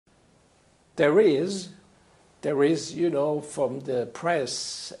there is, you know, from the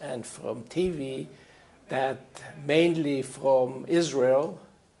press and from TV, that mainly from Israel,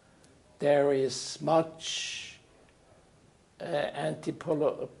 there is much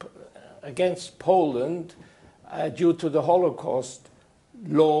against Poland due to the Holocaust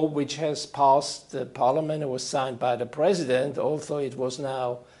law, which has passed the parliament. It was signed by the president, although it was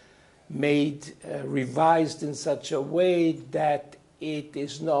now made, revised in such a way that it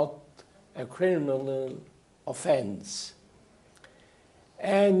is not a criminal offense.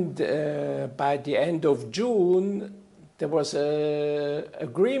 And by the end of June, there was an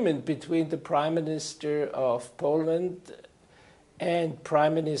agreement between the Prime Minister of Poland and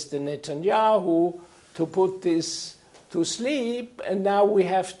Prime Minister Netanyahu to put this to sleep, and now we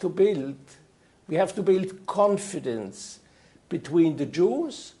have to build confidence between the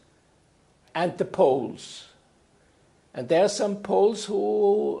Jews and the Poles. And there are some Poles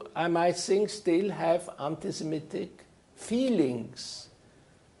who, I might think, still have anti-Semitic feelings,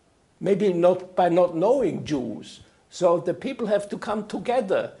 maybe not by not knowing Jews. So the people have to come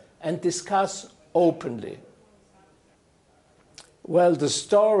together and discuss openly. Well, the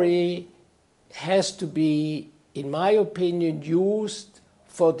story has to be, in my opinion, used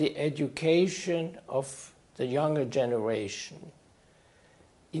for the education of the younger generation.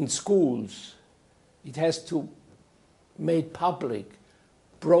 In schools, it has to be made public,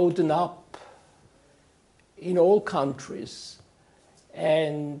 broaden up in all countries.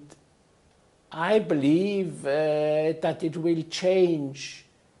 And I believe that it will change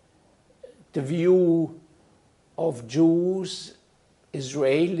the view of Jews,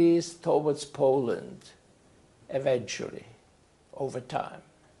 Israelis towards Poland eventually, over time.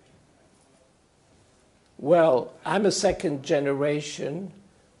 Well, I'm a second generation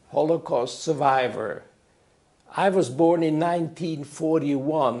Holocaust survivor. I was born in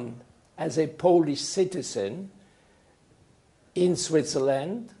 1941 as a Polish citizen in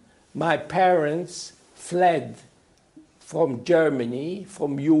Switzerland. My parents fled from Germany,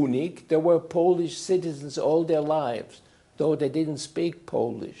 from Munich. They were Polish citizens all their lives, though they didn't speak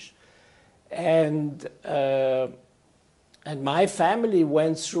Polish. And my family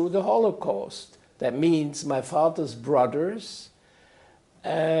went through the Holocaust. That means my father's brothers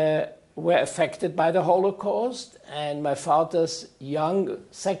were affected by the Holocaust, and my father's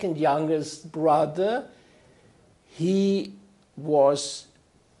second youngest brother, he was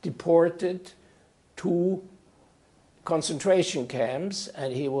deported to concentration camps,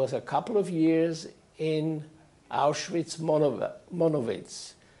 and he was a couple of years in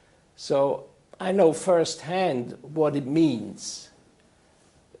Auschwitz-Monowitz. So I know firsthand what it means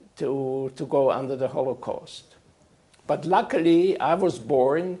to go under the Holocaust. But luckily, I was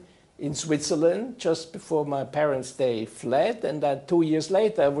born in Switzerland just before my parents, they fled, and then 2 years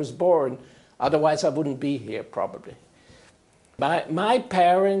later I was born. Otherwise I wouldn't be here probably. My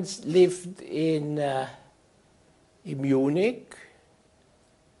parents lived in Munich.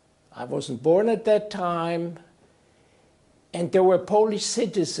 I wasn't born at that time, and they were Polish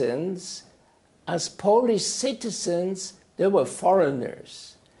citizens. As Polish citizens, they were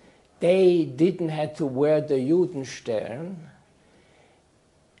foreigners. They didn't have to wear the Judenstern.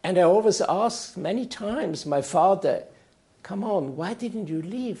 And I always asked many times my father, come on, why didn't you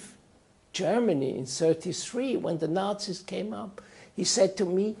leave Germany in 1933 when the Nazis came up? He said to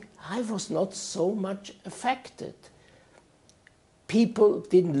me, I was not so much affected. People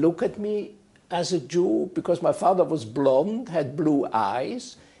didn't look at me as a Jew because my father was blonde, had blue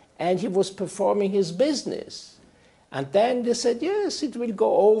eyes, and he was performing his business. And then they said, yes, it will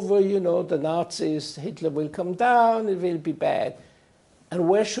go over, you know, the Nazis, Hitler will come down, it will be bad. And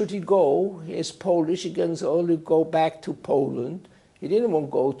where should he go? He is Polish, he can only go back to Poland. He didn't want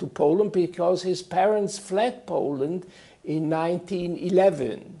to go to Poland because his parents fled Poland in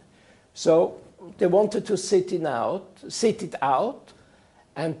 1911. So they wanted to sit it out.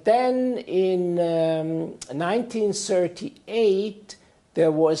 And then in 1938,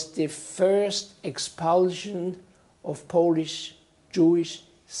 there was the first expulsion of Polish Jewish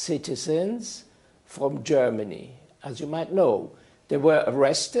citizens from Germany. As you might know, they were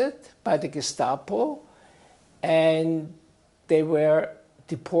arrested by the Gestapo and they were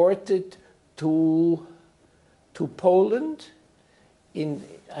deported to Poland in,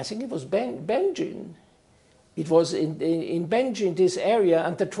 I think it was Będzin. It was in Będzin, this area,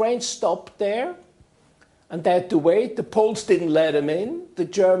 and the train stopped there and they had to wait. The Poles didn't let them in, the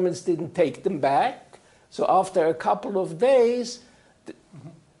Germans didn't take them back. So after a couple of days,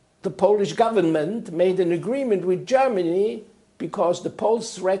 the Polish government made an agreement with Germany because the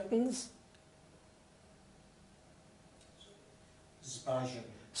Poles threatened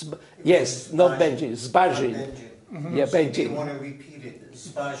Yes, not Benjin, Zbajin. Yeah, So you Benjin. want to repeat it.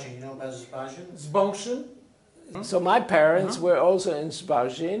 Zbajin, you know about Zbajin? Zbąszyn? So my parents were also in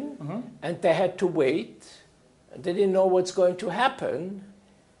Zbajin, and they had to wait. They didn't know what's going to happen.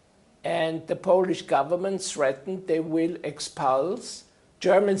 And the Polish government threatened they will expulse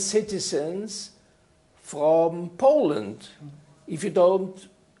German citizens from Poland if you don't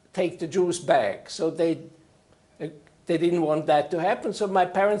take the Jews back. So they didn't want that to happen. So my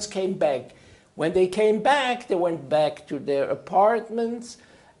parents came back. When they came back, they went back to their apartment,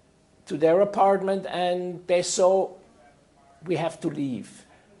 and they saw we have to leave.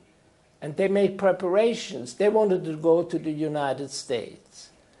 And they made preparations. They wanted to go to the United States.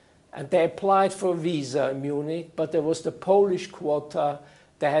 And they applied for a visa in Munich, but there was the Polish quota.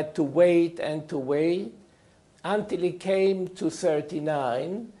 They had to wait and to wait until it came to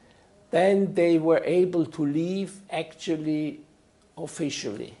 1939. Then they were able to leave actually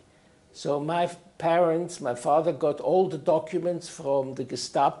officially. So my parents, my father got all the documents from the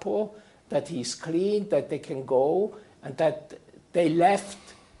Gestapo that he's clean, that they can go, and that they left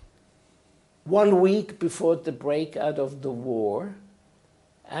 1 week before the breakout of the war,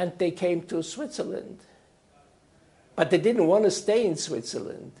 and they came to Switzerland. But they didn't want to stay in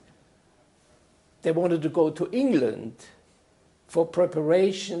Switzerland. They wanted to go to England for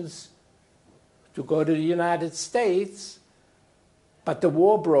preparations to go to the United States, but the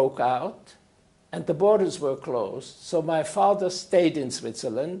war broke out and the borders were closed. So my father stayed in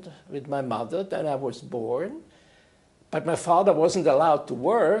Switzerland with my mother, then I was born. But my father wasn't allowed to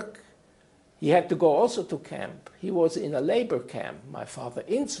work. He had to go also to camp. He was in a labor camp, my father,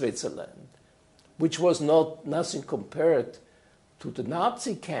 in Switzerland, which was nothing compared to the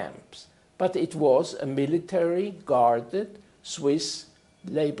Nazi camps, but it was a military guarded Swiss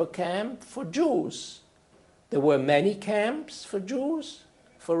labor camp for Jews. There were many camps for Jews,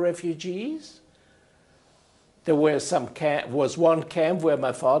 for refugees. There were was one camp where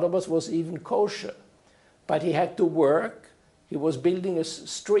my father was even kosher, but he had to work. He was building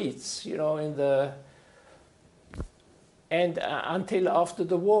streets, you know, until after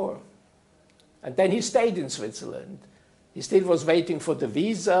the war. And then he stayed in Switzerland. He still was waiting for the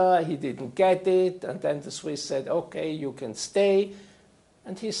visa. He didn't get it. And then the Swiss said, okay, you can stay.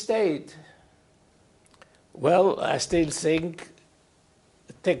 And he stayed. Well, I still think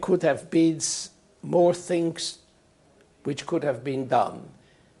there could have been more things which could have been done.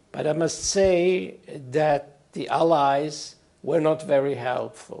 But I must say that the Allies were not very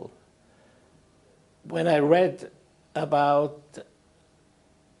helpful. When I read about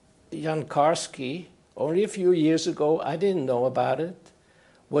Jan Karski, only a few years ago, I didn't know about it,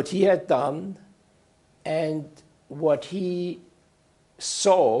 what he had done and what he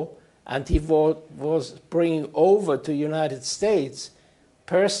saw, and he was bringing over to the United States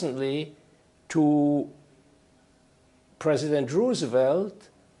personally to President Roosevelt.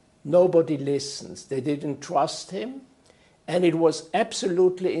 Nobody listens. They didn't trust him. And it was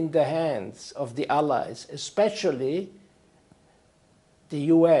absolutely in the hands of the Allies, especially the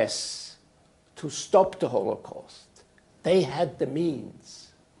US, to stop the Holocaust. They had the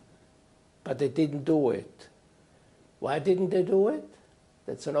means, but they didn't do it. Why didn't they do it?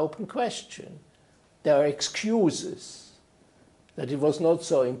 That's an open question. There are excuses that it was not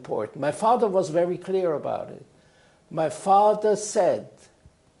so important. My father was very clear about it. My father said,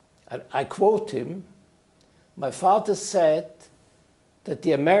 and I quote him, my father said that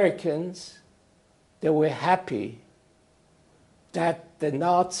the Americans, they were happy that the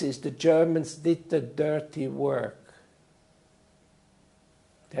Nazis, the Germans, did the dirty work.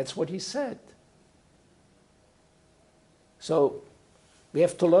 That's what he said. So we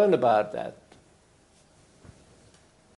have to learn about that.